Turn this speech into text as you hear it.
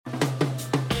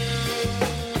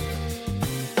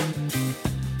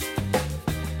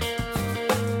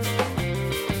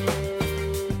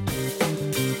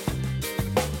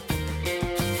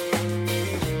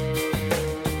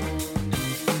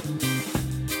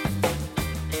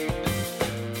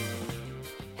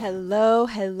Hello,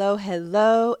 hello,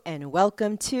 hello, and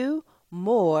welcome to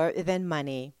More Than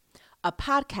Money, a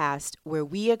podcast where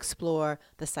we explore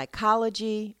the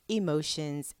psychology,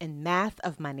 emotions, and math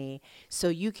of money so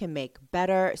you can make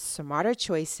better, smarter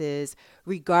choices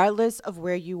regardless of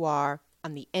where you are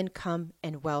on the income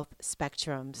and wealth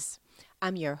spectrums.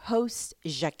 I'm your host,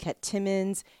 Jacquette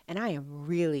Timmons, and I am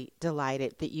really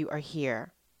delighted that you are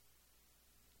here.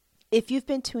 If you've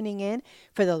been tuning in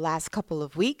for the last couple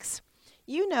of weeks,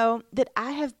 you know that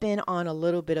I have been on a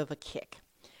little bit of a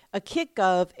kick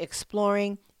of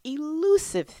exploring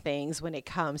elusive things when it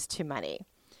comes to money.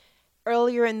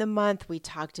 Earlier in the month, we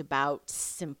talked about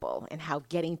simple and how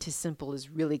getting to simple is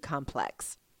really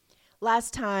complex.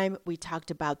 Last time, we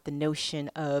talked about the notion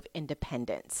of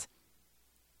independence.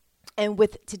 And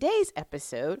with today's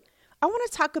episode, I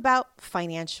want to talk about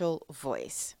financial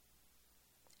voice.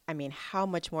 I mean, how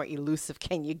much more elusive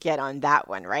can you get on that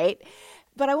one, right?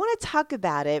 But I want to talk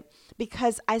about it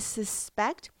because I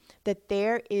suspect that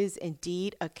there is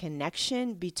indeed a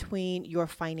connection between your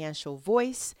financial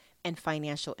voice and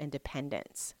financial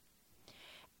independence.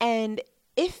 And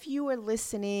if you are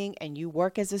listening and you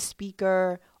work as a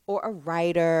speaker or a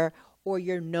writer, or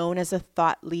you're known as a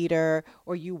thought leader,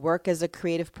 or you work as a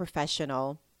creative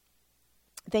professional,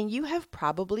 then you have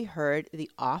probably heard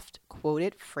the oft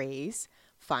quoted phrase,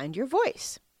 find your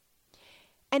voice.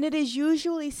 And it is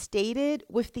usually stated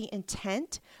with the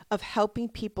intent of helping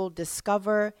people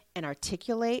discover and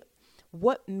articulate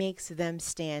what makes them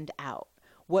stand out,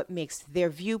 what makes their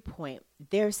viewpoint,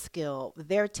 their skill,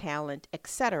 their talent,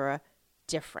 etc.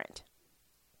 different.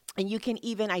 And you can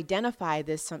even identify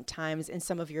this sometimes in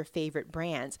some of your favorite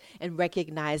brands and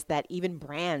recognize that even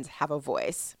brands have a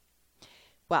voice.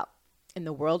 Well, in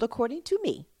the world according to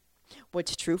me,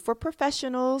 what's true for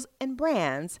professionals and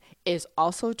brands is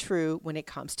also true when it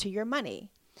comes to your money,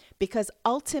 because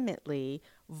ultimately,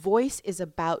 voice is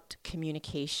about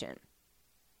communication.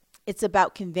 It's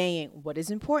about conveying what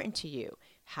is important to you.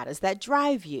 How does that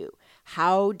drive you?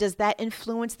 How does that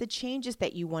influence the changes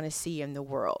that you want to see in the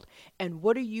world? And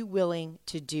what are you willing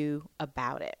to do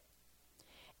about it?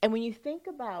 And when you think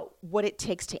about what it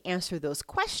takes to answer those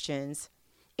questions,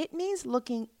 it means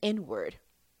looking inward.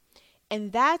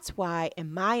 And that's why,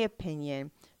 in my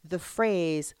opinion, the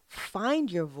phrase, find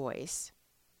your voice,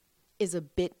 is a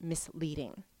bit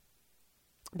misleading.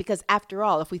 Because after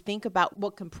all, if we think about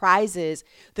what comprises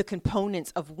the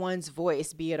components of one's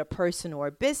voice, be it a person or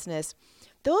a business,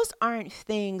 those aren't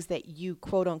things that you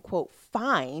quote unquote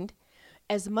find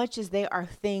as much as they are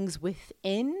things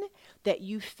within that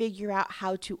you figure out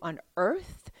how to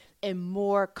unearth and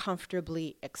more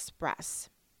comfortably express.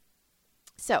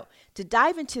 So to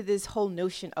dive into this whole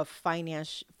notion of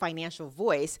financial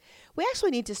voice, we actually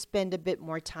need to spend a bit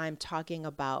more time talking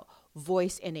about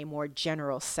voice in a more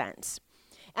general sense.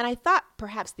 And I thought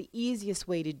perhaps the easiest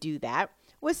way to do that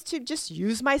was to just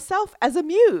use myself as a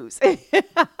muse.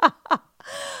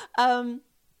 And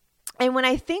when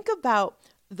I think about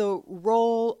the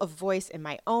role of voice in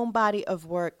my own body of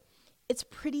work, it's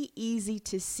pretty easy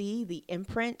to see the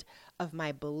imprint of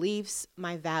my beliefs,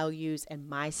 my values, and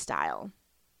my style.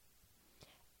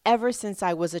 Ever since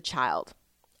I was a child,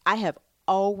 I have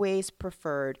always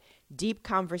preferred deep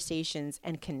conversations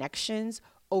and connections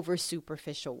over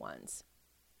superficial ones.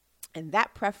 And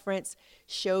that preference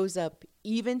shows up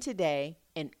even today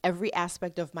in every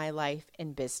aspect of my life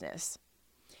and business.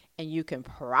 And you can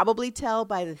probably tell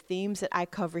by the themes that I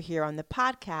cover here on the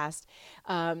podcast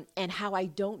and how I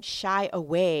don't shy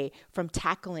away from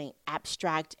tackling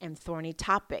abstract and thorny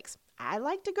topics. I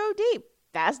like to go deep.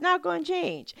 That's not going to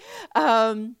change.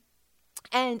 And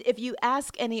if you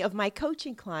ask any of my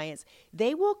coaching clients,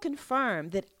 they will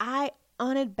confirm that I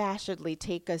unabashedly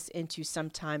take us into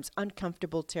sometimes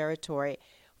uncomfortable territory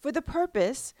for the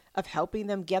purpose of helping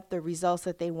them get the results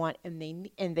that they want and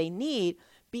they need,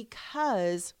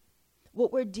 because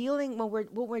what we're dealing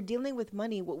with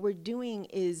money, what we're doing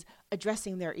is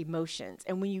addressing their emotions.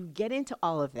 And when you get into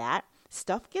all of that,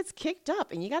 stuff gets kicked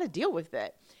up and you got to deal with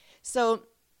it. So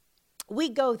we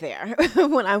go there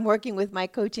when I'm working with my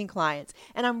coaching clients,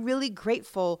 and I'm really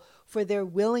grateful for their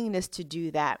willingness to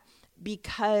do that,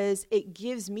 because it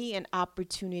gives me an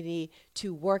opportunity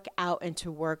to work out and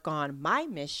to work on my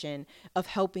mission of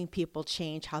helping people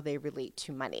change how they relate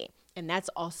to money. And that's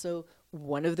also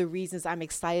one of the reasons I'm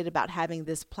excited about having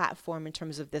this platform in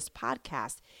terms of this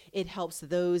podcast. It helps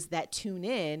those that tune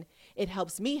in. It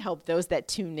helps me help those that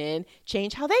tune in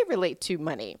change how they relate to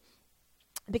money.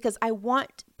 Because I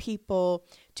want people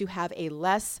to have a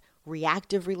less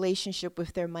reactive relationship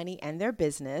with their money and their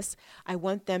business. I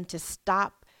want them to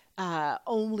stop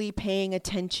only paying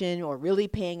attention or really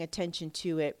paying attention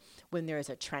to it when there's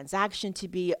a transaction to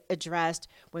be addressed,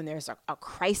 when there's a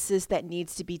crisis that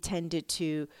needs to be tended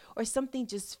to, or something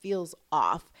just feels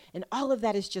off. And all of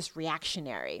that is just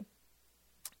reactionary.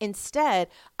 Instead,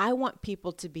 I want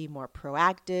people to be more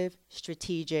proactive,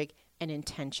 strategic, and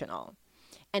intentional.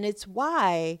 And it's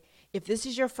why, if this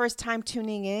is your first time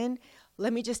tuning in,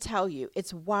 let me just tell you,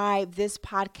 it's why this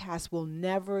podcast will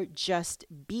never just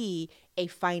be a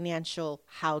financial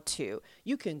how-to.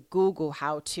 You can Google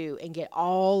how-to and get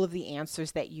all of the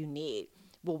answers that you need.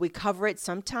 Will we cover it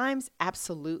sometimes?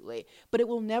 Absolutely. But it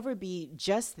will never be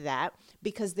just that,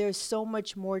 because there's so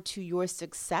much more to your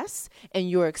success and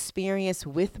your experience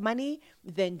with money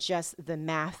than just the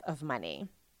math of money.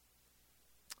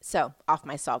 So off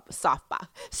my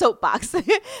soapbox.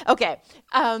 Okay.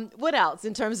 What else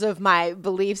in terms of my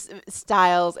beliefs,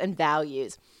 styles, and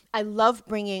values? I love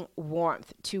bringing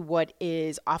warmth to what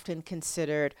is often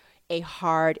considered a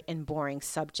hard and boring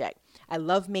subject. I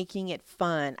love making it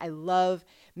fun. I love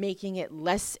making it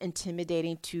less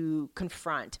intimidating to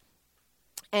confront.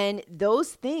 And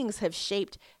those things have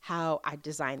shaped how I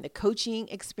design the coaching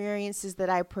experiences that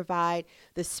I provide,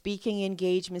 the speaking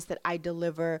engagements that I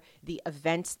deliver, the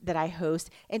events that I host,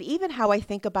 and even how I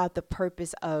think about the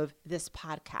purpose of this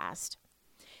podcast.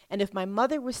 And if my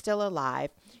mother were still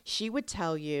alive, she would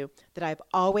tell you that I've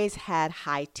always had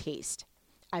high taste.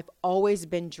 I've always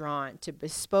been drawn to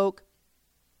bespoke,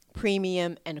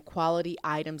 premium, and quality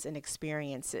items and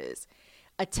experiences.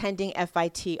 Attending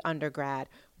FIT undergrad,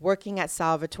 working at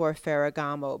Salvatore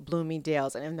Ferragamo,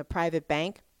 Bloomingdale's, and in the private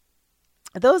bank,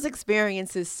 those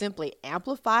experiences simply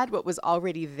amplified what was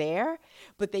already there,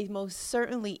 but they most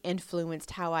certainly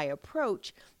influenced how I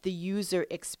approach the user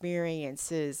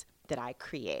experiences that I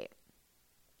create.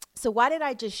 So why did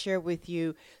I just share with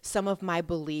you some of my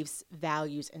beliefs,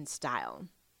 values, and style?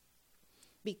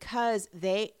 Because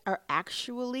they are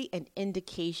actually an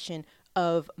indication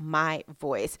of my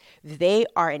voice. They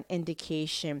are an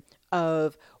indication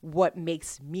of what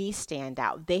makes me stand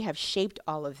out. They have shaped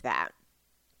all of that.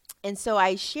 And so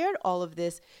I shared all of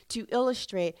this to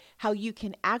illustrate how you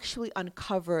can actually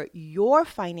uncover your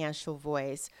financial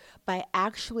voice by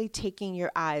actually taking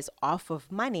your eyes off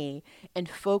of money and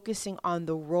focusing on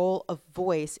the role of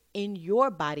voice in your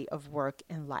body of work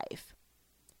and life.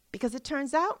 Because it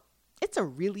turns out it's a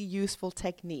really useful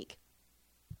technique.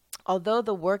 Although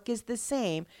the work is the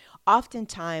same,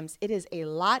 oftentimes it is a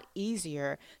lot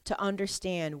easier to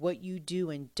understand what you do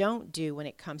and don't do when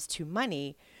it comes to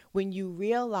money when you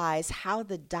realize how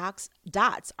the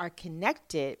dots are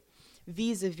connected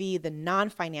vis-a-vis the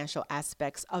non-financial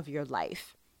aspects of your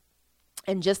life.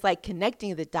 And just like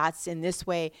connecting the dots in this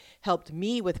way helped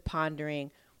me with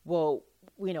pondering, well,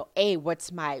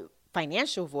 what's my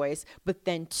financial voice, but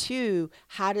then two,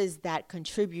 how does that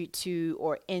contribute to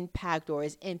or impact or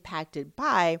is impacted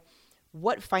by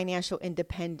what financial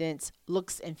independence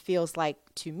looks and feels like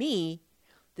to me?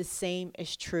 The same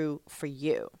is true for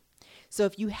you. So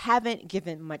if you haven't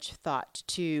given much thought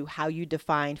to how you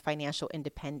define financial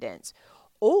independence,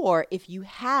 or if you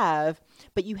have,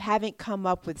 but you haven't come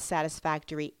up with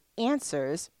satisfactory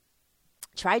answers,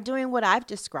 try doing what I've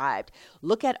described.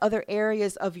 Look at other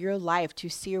areas of your life to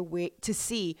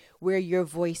see where your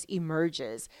voice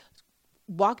emerges.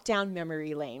 Walk down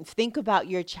memory lane. Think about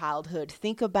your childhood.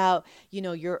 Think about,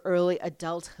 your early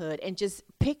adulthood, and just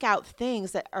pick out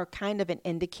things that are kind of an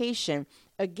indication,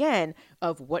 again,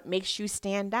 of what makes you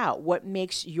stand out, what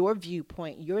makes your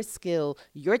viewpoint, your skill,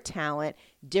 your talent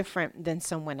different than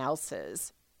someone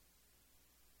else's.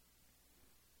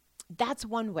 That's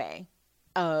one way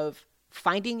of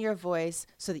finding your voice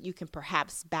so that you can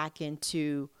perhaps back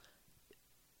into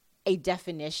a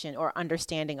definition or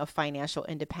understanding of financial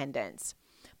independence.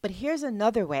 But here's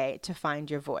another way to find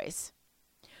your voice.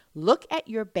 Look at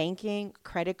your banking,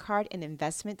 credit card, and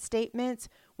investment statements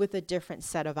with a different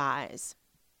set of eyes.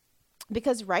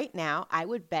 Because right now, I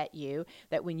would bet you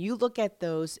that when you look at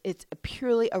those, it's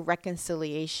purely a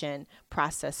reconciliation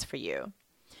process for you.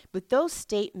 But those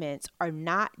statements are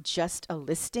not just a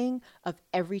listing of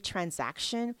every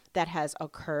transaction that has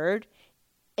occurred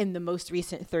in the most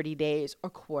recent 30 days or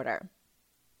quarter.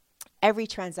 Every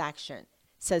transaction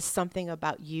says something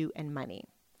about you and money.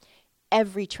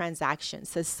 Every transaction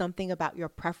says something about your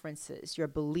preferences, your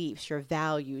beliefs, your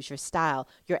values, your style,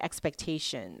 your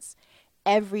expectations.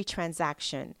 Every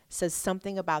transaction says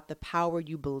something about the power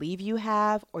you believe you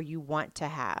have or you want to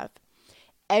have.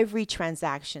 Every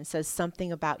transaction says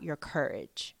something about your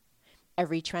courage.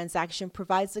 Every transaction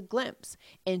provides a glimpse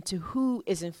into who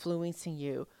is influencing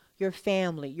you, your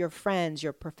family, your friends,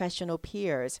 your professional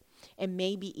peers, and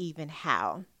maybe even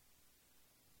how.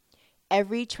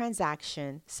 every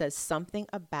transaction says something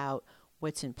about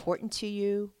what's important to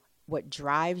you, what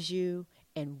drives you,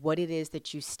 and what it is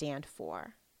that you stand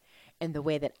for. And the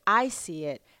way that I see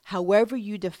it, however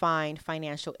you define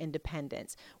financial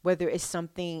independence, whether it is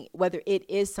something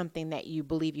that you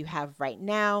believe you have right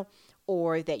now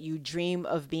or that you dream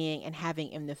of being and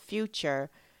having in the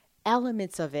future,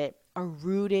 elements of it are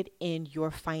rooted in your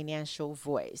financial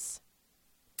voice.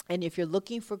 And if you're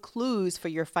looking for clues for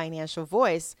your financial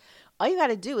voice, all you got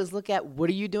to do is look at what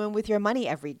are you doing with your money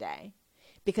every day?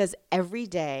 Because every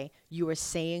day you are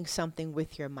saying something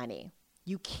with your money.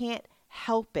 You can't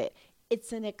help it.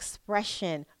 It's an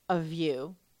expression of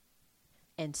you.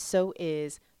 And so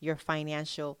is your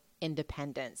financial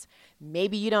independence.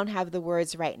 Maybe you don't have the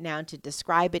words right now to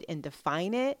describe it and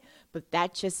define it, but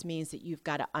that just means that you've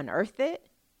got to unearth it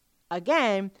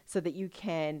again so that you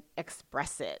can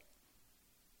express it.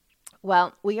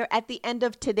 Well, we are at the end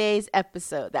of today's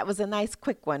episode. That was a nice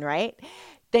quick one, right?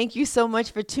 Thank you so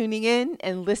much for tuning in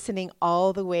and listening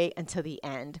all the way until the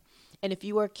end. And if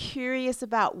you are curious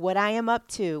about what I am up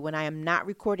to when I am not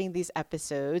recording these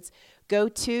episodes, go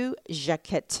to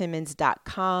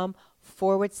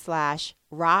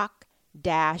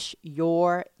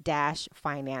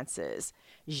JaquetteTimmons.com/rock-your-finances.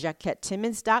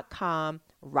 JaquetteTimmons.com,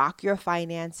 rock your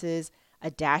finances, a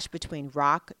dash between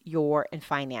rock, your, and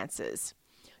finances.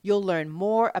 You'll learn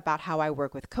more about how I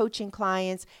work with coaching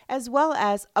clients, as well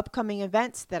as upcoming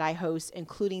events that I host,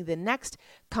 including the next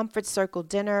Comfort Circle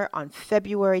dinner on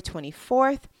February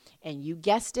 24th. And you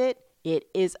guessed it, it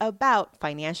is about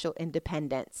financial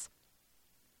independence.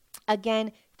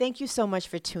 Again, thank you so much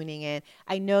for tuning in.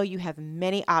 I know you have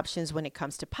many options when it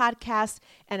comes to podcasts,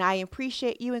 and I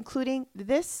appreciate you including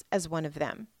this as one of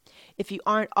them. If you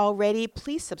aren't already,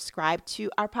 please subscribe to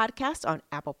our podcast on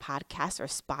Apple Podcasts or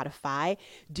Spotify.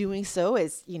 Doing so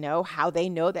is, how they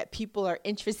know that people are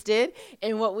interested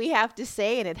in what we have to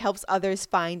say, and it helps others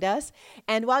find us.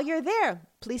 And while you're there,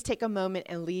 please take a moment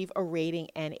and leave a rating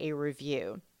and a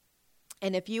review.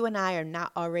 And if you and I are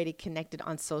not already connected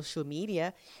on social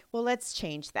media, well, let's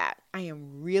change that. I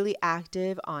am really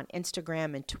active on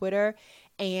Instagram and Twitter.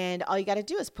 And all you got to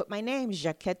do is put my name,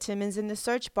 Jaquette Timmons, in the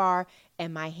search bar,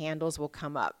 and my handles will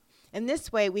come up. And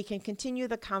this way we can continue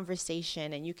the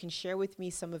conversation, and you can share with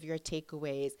me some of your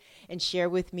takeaways and share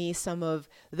with me some of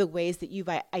the ways that you've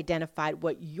identified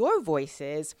what your voice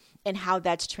is and how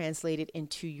that's translated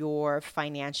into your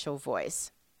financial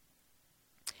voice.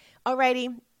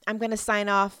 Alrighty, I'm going to sign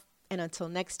off. And until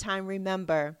next time,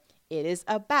 remember, it is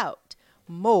about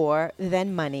more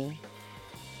than money.